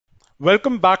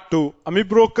Welcome back to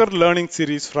Amibroker learning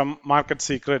series from Market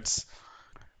Secrets.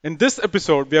 In this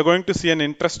episode, we are going to see an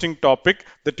interesting topic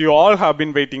that you all have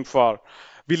been waiting for.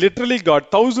 We literally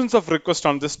got thousands of requests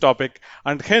on this topic,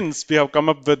 and hence we have come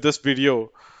up with this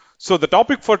video. So the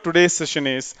topic for today's session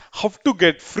is how to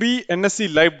get free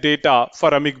NSE live data for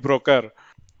Amibroker.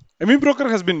 Amibroker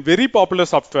has been very popular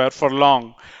software for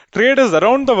long. Traders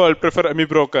around the world prefer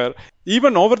Amibroker,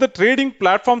 even over the trading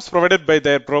platforms provided by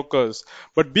their brokers.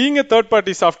 But being a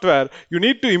third-party software, you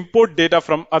need to import data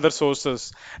from other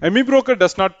sources. Amibroker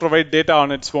does not provide data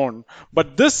on its own,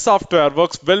 but this software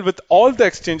works well with all the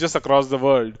exchanges across the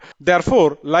world.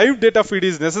 Therefore, live data feed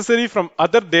is necessary from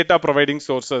other data providing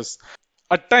sources.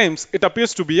 At times, it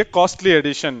appears to be a costly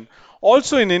addition.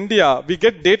 Also in India, we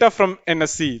get data from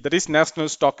NSE, that is National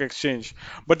Stock Exchange.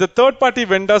 But the third-party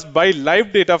vendors buy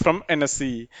live data from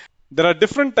NSE. There are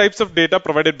different types of data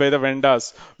provided by the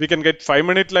vendors. We can get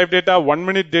 5-minute live data,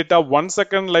 1-minute data,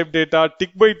 1-second live data,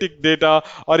 tick-by-tick data,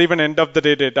 or even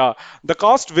end-of-the-day data. The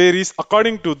cost varies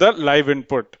according to the live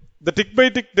input. The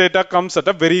tick-by-tick data comes at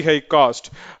a very high cost.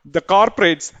 The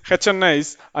corporates,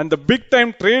 HNIs, and the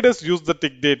big-time traders use the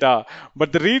tick data,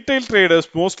 but the retail traders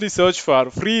mostly search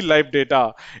for free live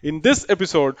data. In this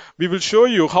episode, we will show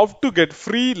you how to get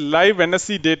free live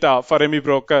NSE data for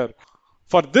Amibroker.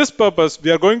 For this purpose, we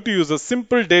are going to use a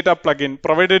simple data plugin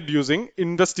provided using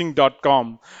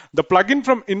investing.com. The plugin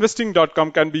from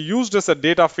investing.com can be used as a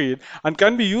data feed and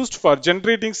can be used for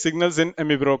generating signals in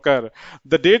Amibroker.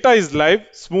 The data is live,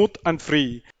 smooth, and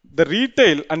free. The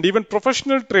retail and even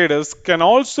professional traders can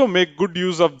also make good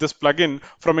use of this plugin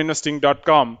from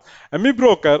investing.com.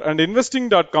 Amibroker and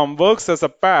investing.com works as a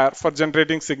pair for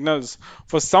generating signals.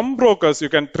 For some brokers, you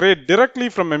can trade directly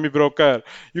from Amibroker.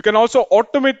 You can also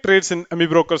automate trades in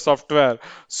Amibroker software.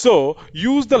 So,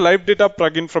 use the live data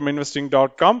plugin from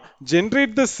investing.com,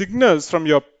 generate the signals from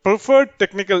your preferred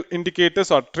technical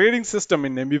indicators or trading system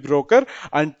in Amibroker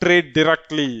and trade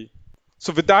directly.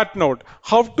 So with that note,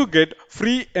 how to get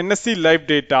free NSE live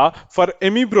data for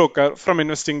Amibroker from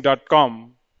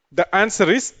investing.com? The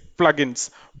answer is plugins.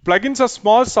 Plugins are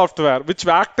small software which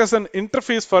act as an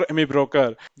interface for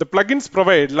Amibroker. The plugins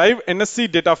provide live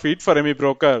NSE data feed for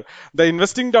Amibroker. The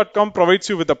investing.com provides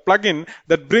you with a plugin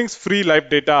that brings free live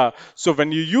data. So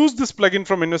when you use this plugin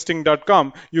from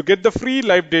investing.com, you get the free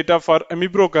live data for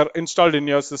Amibroker installed in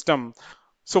your system.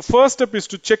 So first step is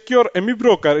to check your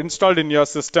Amibroker installed in your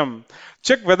system.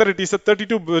 Check whether it is a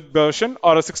 32-bit version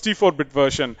or a 64-bit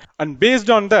version. And based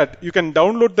on that, you can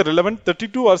download the relevant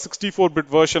 32 or 64-bit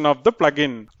version of the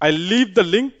plugin. I'll leave the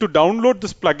link to download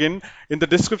this plugin in the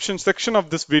description section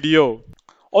of this video.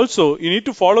 Also, you need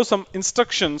to follow some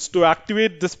instructions to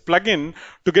activate this plugin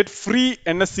to get free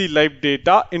NSE live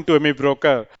data into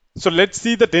Amibroker. So let's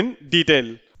see that in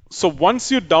detail. So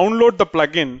once you download the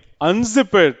plugin,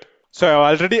 unzip it. So I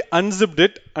have already unzipped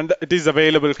it and it is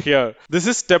available here. This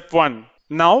is step 1.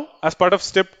 Now, as part of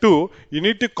step 2, you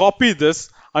need to copy this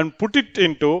and put it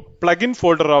into plugin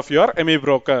folder of your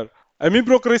Amibroker.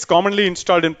 Amibroker is commonly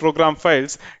installed in program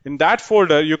files. In that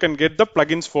folder, you can get the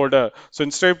plugins folder. So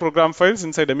instead of program files,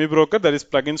 inside Amibroker, there is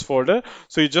plugins folder.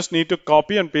 So you just need to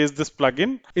copy and paste this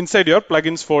plugin inside your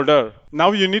plugins folder.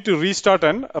 Now you need to restart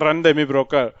and run the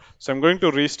Amibroker. So I'm going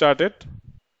to restart it.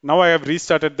 Now I have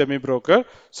restarted the Amibroker.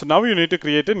 So now you need to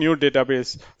create a new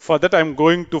database. For that, I'm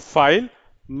going to File,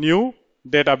 New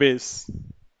Database.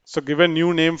 So give a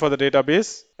new name for the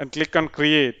database and click on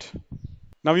Create.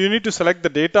 Now you need to select the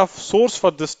data source for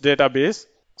this database.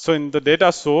 So in the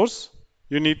data source,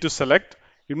 you need to select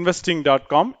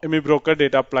investing.com Amibroker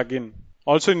data plugin.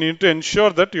 Also, you need to ensure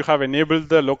that you have enabled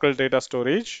the local data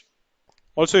storage.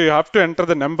 Also, you have to enter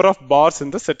the number of bars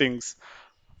in the settings.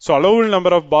 So allowable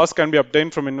number of bars can be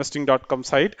obtained from investing.com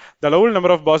site. The allowable number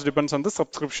of bars depends on the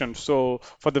subscription. So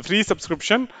for the free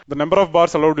subscription, the number of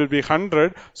bars allowed will be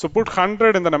 100. So put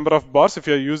 100 in the number of bars if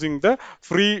you are using the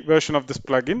free version of this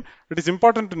plugin. It is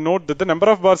important to note that the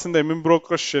number of bars in the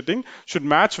Amibroker setting should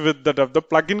match with that of the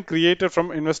plugin created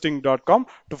from investing.com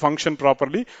to function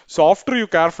properly. So after you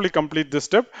carefully complete this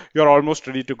step, you are almost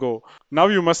ready to go. Now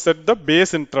you must set the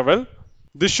base interval.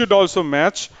 This should also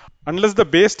match. Unless the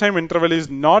base time interval is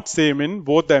not same in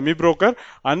both the Amibroker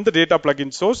and the data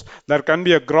plugin source, there can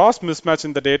be a gross mismatch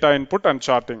in the data input and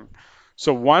charting.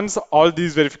 So once all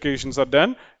these verifications are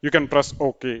done, you can press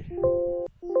OK.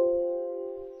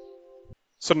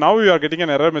 So now you are getting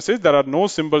an error message. There are no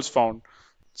symbols found.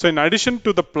 So in addition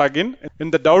to the plugin,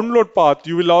 in the download path,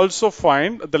 you will also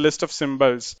find the list of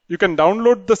symbols. You can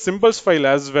download the symbols file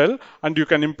as well and you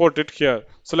can import it here.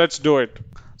 So let's do it.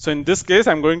 So in this case,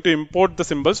 I'm going to import the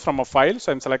symbols from a file.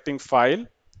 So I'm selecting File.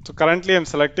 So currently I'm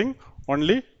selecting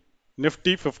only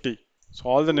Nifty 50. So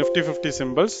all the Nifty 50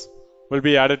 symbols will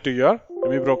be added to your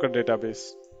Amibroker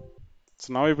database.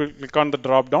 So now if you click on the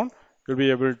drop down, you'll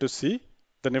be able to see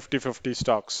the Nifty 50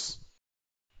 stocks.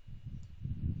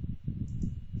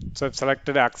 So I've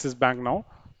selected Axis Bank now.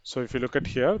 So if you look at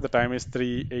here, the time is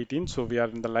 3:18. So we are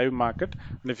in the live market.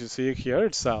 And if you see here,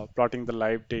 it's plotting the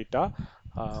live data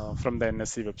from the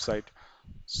NSE website.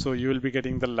 So you will be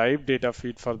getting the live data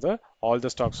feed for the all the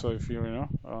stocks. So if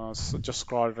so just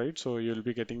scroll right, so you will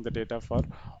be getting the data for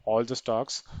all the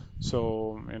stocks.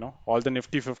 So all the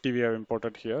Nifty 50 we have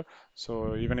imported here.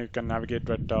 So even you can navigate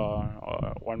with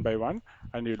one by one,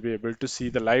 and you'll be able to see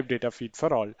the live data feed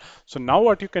for all. So now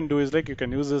what you can do is like you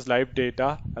can use this live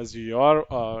data as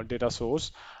your data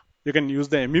source. You can use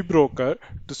the Amibroker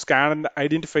to scan and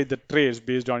identify the trades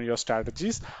based on your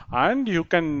strategies, and you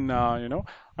can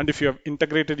and if you have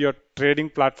integrated your trading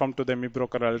platform to the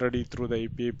Amibroker already through the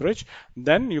API bridge,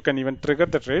 then you can even trigger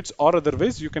the trades, or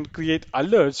otherwise you can create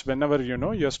alerts whenever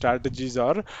your strategies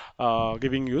are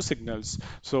giving you signals.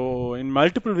 So in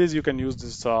multiple ways you can use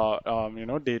this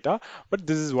data, but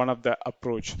this is one of the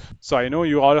approach. So I know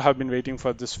you all have been waiting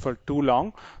for this for too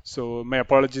long, so my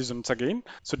apologies once again.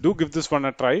 So do give this one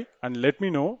a try and let me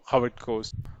know how it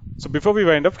goes. So before we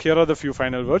wind up, here are the few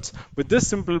final words. With this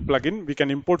simple plugin, we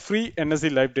can import free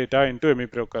NSE live data into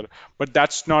Amibroker, but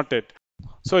that's not it.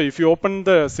 So if you open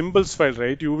the symbols file,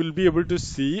 right, you will be able to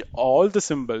see all the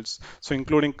symbols. So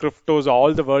including cryptos,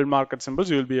 all the world market symbols,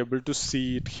 you will be able to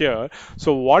see it here.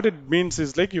 So what it means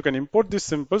is like you can import these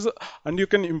symbols and you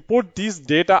can import these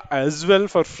data as well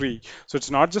for free. So it's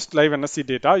not just live NSE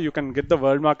data. You can get the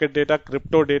world market data,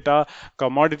 crypto data,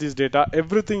 commodities data,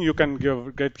 everything you can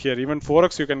get here. Even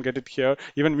Forex, you can get it here.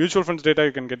 Even mutual funds data,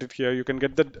 you can get it here. You can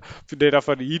get the data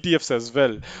for ETFs as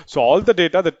well. So all the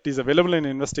data that is available in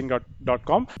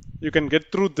investing.com, you can get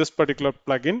through this particular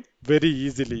plugin very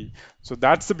easily. So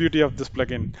that's the beauty of this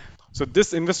plugin. So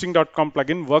this investing.com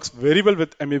plugin works very well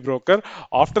with Amibroker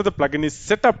after the plugin is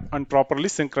set up and properly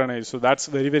synchronized. So that's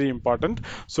very, very important.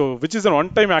 So which is a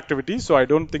one-time activity. So I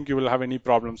don't think you will have any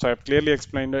problems. So I have clearly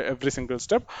explained every single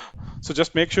step. So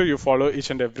just make sure you follow each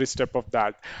and every step of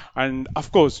that. And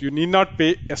of course, you need not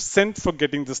pay a cent for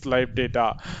getting this live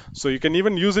data. So you can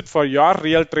even use it for your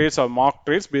real trades or mock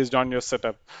trades based on your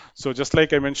setup. So just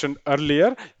like I mentioned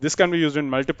earlier, this can be used in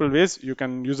multiple ways. You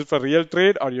can use it for real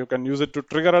trade, or you can use it to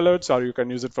trigger alerts, or you can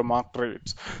use it for mock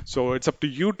trades. So it's up to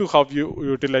you to how you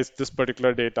utilize this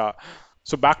particular data.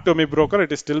 So back to Amibroker,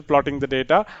 it is still plotting the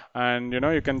data, and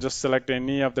you can just select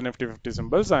any of the Nifty 50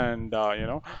 symbols, and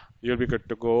you'll be good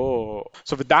to go.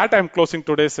 So with that, I'm closing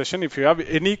today's session. If you have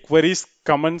any queries,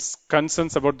 comments,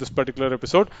 concerns about this particular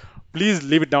episode, please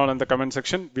leave it down in the comment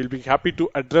section. We'll be happy to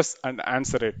address and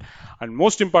answer it. And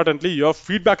most importantly, your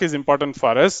feedback is important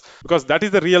for us, because that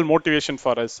is the real motivation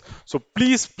for us. So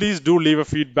please do leave a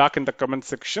feedback in the comment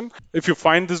section if you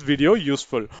find this video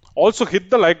useful. Also hit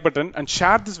the like button and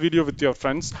share this video with your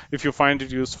friends if you find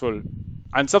it useful.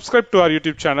 And subscribe to our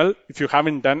YouTube channel if you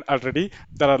haven't done already.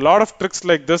 There are a lot of tricks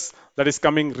like this that is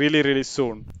coming really, really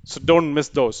soon. So don't miss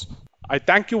those. I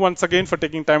thank you once again for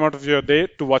taking time out of your day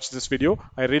to watch this video.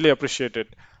 I really appreciate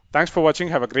it. Thanks for watching.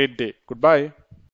 Have a great day. Goodbye.